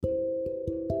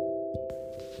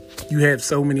You have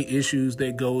so many issues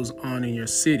that goes on in your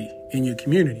city, in your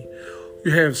community.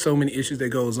 You have so many issues that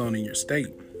goes on in your state.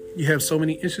 You have so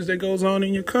many issues that goes on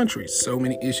in your country. So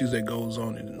many issues that goes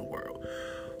on in the world.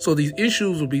 So these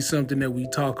issues will be something that we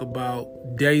talk about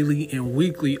daily and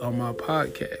weekly on my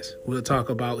podcast. We'll talk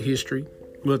about history.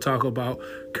 We'll talk about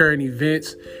current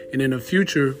events. And in the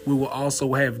future, we will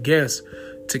also have guests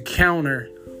to counter,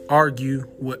 argue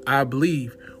what I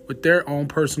believe with their own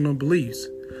personal beliefs.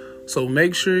 So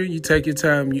make sure you take your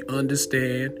time, you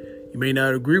understand. You may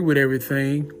not agree with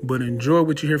everything, but enjoy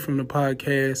what you hear from the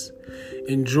podcast.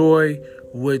 Enjoy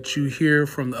what you hear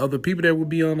from the other people that will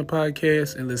be on the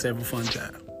podcast, and let's have a fun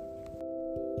time.